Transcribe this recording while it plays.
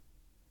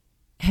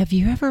Have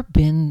you ever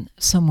been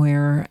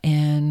somewhere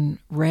and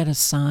read a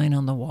sign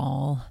on the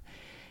wall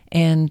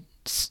and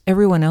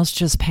everyone else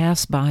just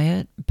passed by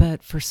it,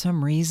 but for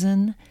some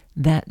reason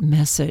that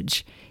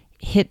message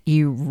hit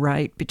you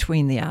right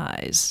between the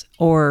eyes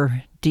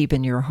or deep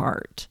in your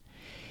heart?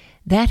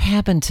 That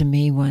happened to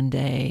me one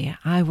day.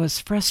 I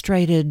was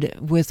frustrated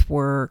with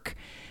work.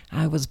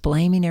 I was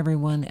blaming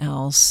everyone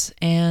else,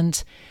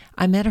 and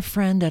I met a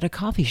friend at a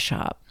coffee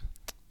shop.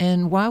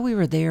 And while we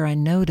were there, I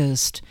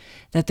noticed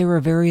that there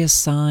were various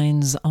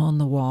signs on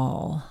the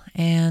wall.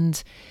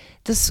 And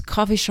this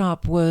coffee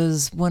shop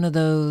was one of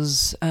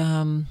those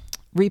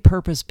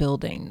repurposed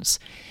buildings.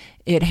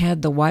 It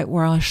had the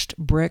whitewashed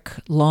brick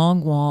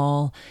long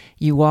wall.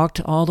 You walked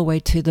all the way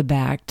to the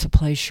back to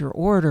place your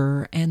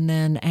order. And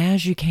then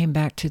as you came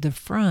back to the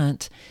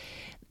front,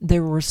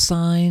 there were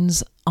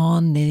signs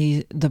on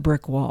the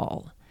brick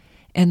wall.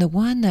 And the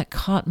one that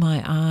caught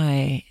my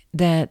eye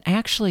that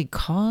actually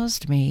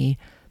caused me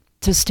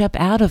to step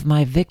out of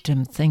my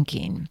victim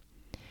thinking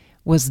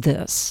was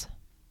this: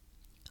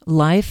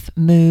 life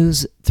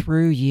moves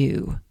through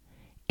you.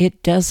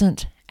 It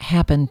doesn't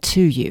happen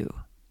to you.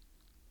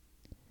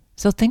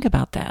 So think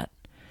about that.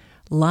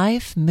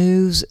 Life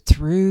moves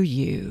through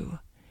you.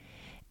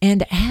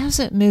 And as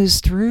it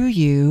moves through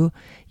you,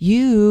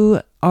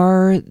 you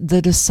are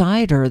the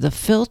decider, the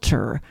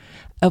filter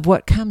of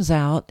what comes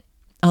out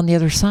on the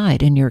other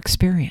side in your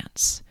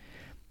experience.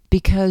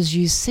 Because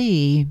you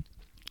see,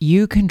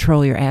 you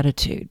control your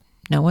attitude.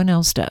 No one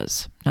else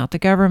does. Not the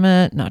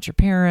government, not your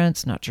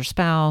parents, not your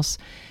spouse.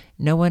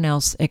 No one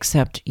else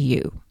except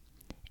you.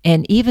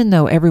 And even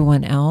though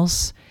everyone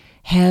else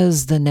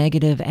has the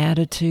negative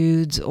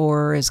attitudes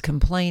or is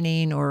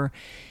complaining or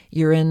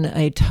you're in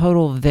a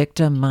total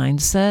victim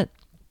mindset,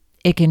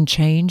 it can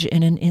change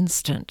in an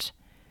instant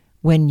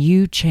when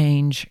you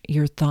change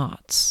your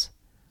thoughts.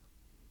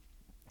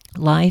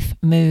 Life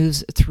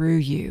moves through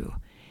you.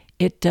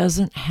 It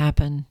doesn't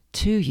happen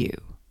to you.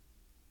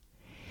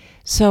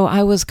 So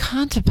I was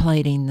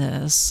contemplating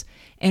this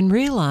and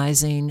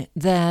realizing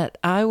that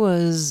I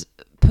was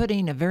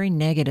putting a very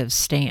negative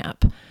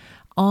stamp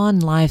on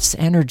life's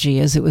energy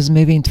as it was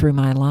moving through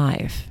my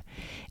life.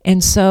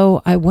 And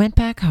so I went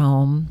back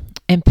home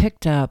and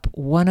picked up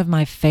one of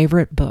my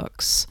favorite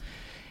books.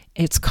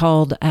 It's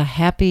called A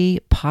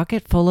Happy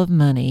Pocket Full of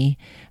Money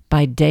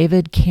by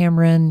David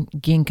Cameron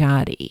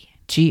Ginkandi,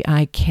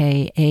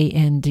 Gikandi.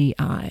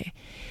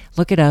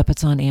 Look it up.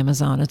 It's on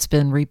Amazon. It's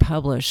been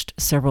republished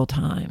several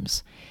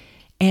times.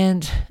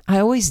 And I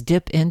always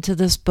dip into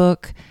this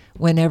book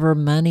whenever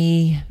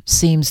money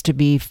seems to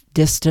be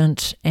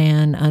distant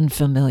and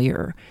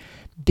unfamiliar.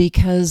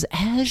 Because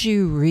as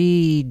you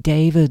read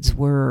David's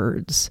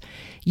words,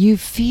 you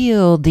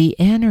feel the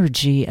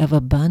energy of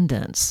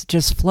abundance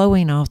just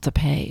flowing off the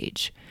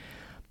page.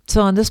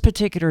 So on this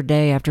particular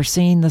day, after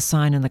seeing the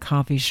sign in the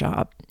coffee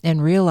shop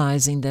and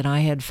realizing that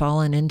I had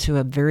fallen into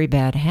a very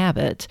bad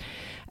habit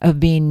of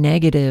being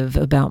negative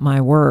about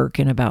my work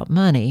and about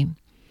money,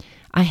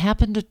 I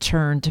happened to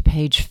turn to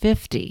page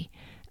 50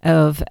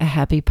 of A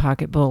Happy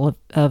Pocketful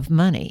of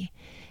Money.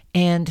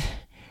 And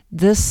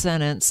this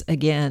sentence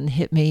again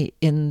hit me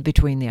in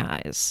between the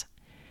eyes.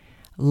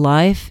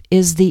 Life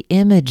is the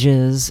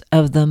images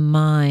of the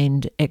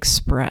mind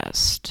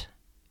expressed.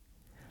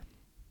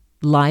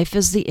 Life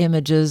is the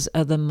images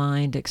of the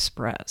mind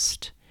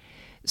expressed.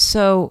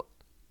 So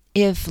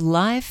if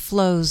life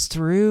flows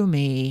through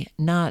me,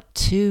 not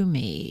to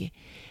me,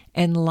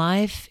 and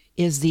life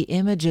is the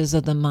images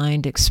of the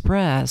mind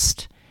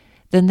expressed,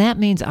 then that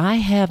means I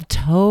have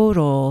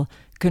total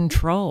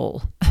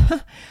control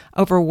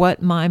over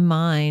what my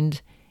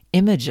mind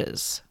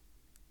images.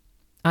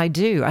 I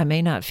do. I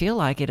may not feel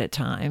like it at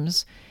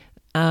times.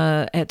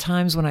 At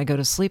times when I go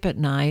to sleep at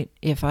night,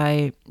 if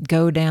I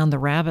go down the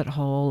rabbit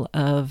hole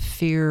of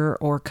fear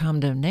or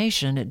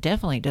condemnation, it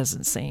definitely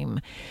doesn't seem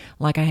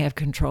like I have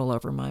control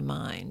over my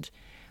mind.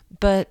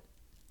 But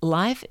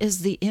life is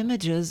the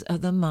images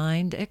of the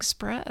mind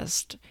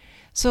expressed.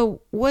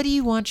 So what do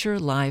you want your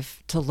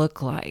life to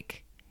look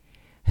like?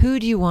 Who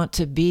do you want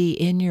to be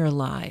in your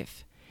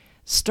life?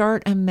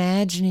 Start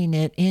imagining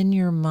it in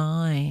your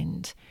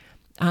mind.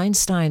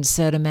 Einstein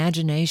said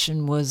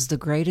imagination was the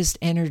greatest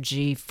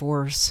energy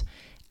force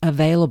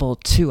available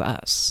to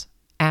us.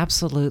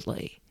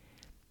 Absolutely.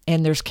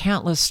 And there's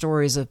countless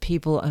stories of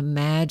people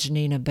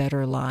imagining a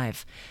better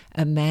life,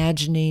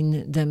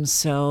 imagining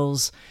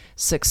themselves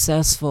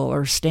successful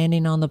or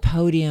standing on the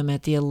podium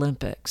at the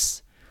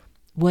Olympics.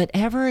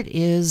 Whatever it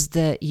is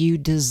that you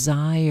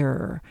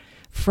desire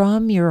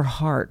from your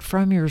heart,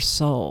 from your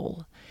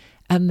soul,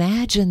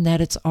 imagine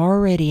that it's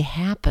already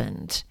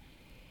happened.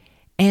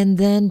 And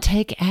then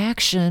take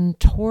action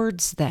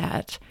towards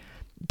that.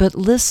 But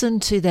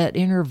listen to that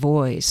inner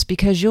voice,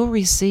 because you'll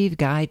receive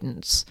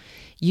guidance.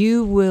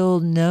 You will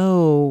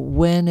know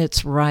when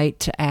it's right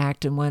to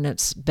act and when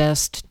it's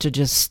best to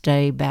just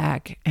stay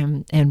back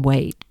and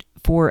wait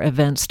for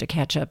events to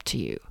catch up to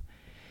you.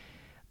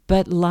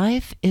 But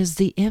life is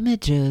the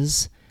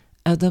images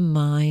of the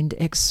mind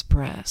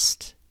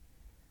expressed.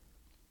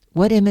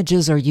 What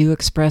images are you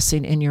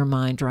expressing in your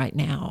mind right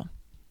now?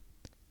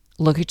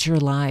 Look at your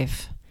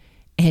life,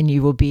 and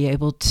you will be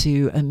able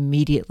to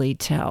immediately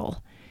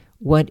tell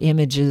what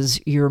images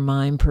your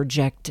mind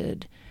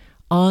projected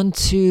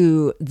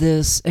onto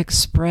this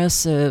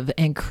expressive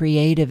and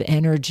creative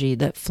energy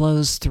that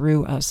flows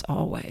through us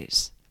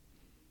always.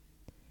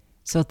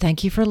 So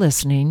thank you for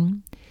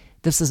listening.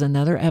 This is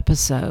another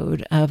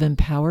episode of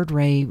Empowered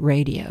Ray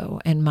Radio,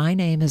 and my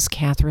name is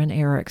Katherine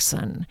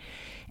Erickson,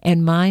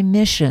 and my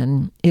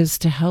mission is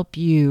to help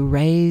you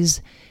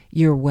raise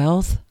your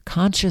wealth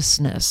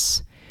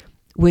consciousness,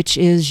 which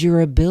is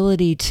your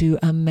ability to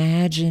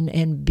imagine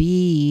and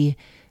be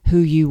who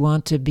you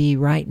want to be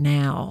right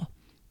now,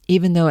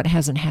 even though it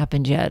hasn't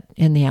happened yet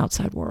in the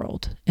outside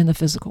world, in the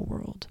physical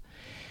world.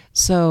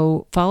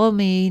 So follow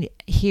me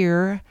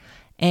here,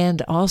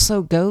 and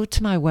also go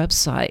to my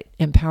website,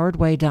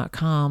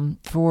 empoweredway.com,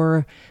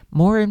 for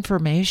more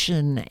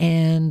information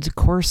and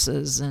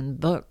courses and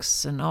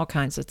books and all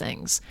kinds of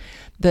things.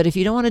 But if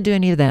you don't want to do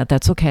any of that,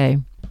 that's okay.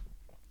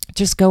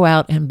 Just go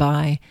out and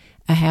buy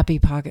a happy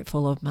pocket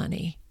full of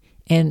money.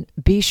 And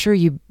be sure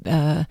you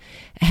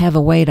have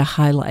a way to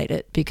highlight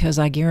it, because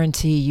I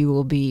guarantee you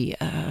will be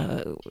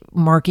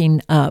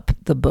marking up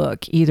the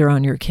book either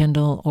on your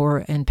Kindle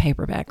or in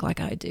paperback like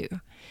I do.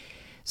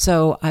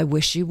 So I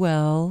wish you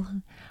well.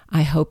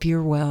 I hope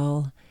you're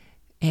well,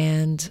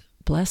 and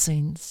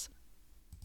blessings.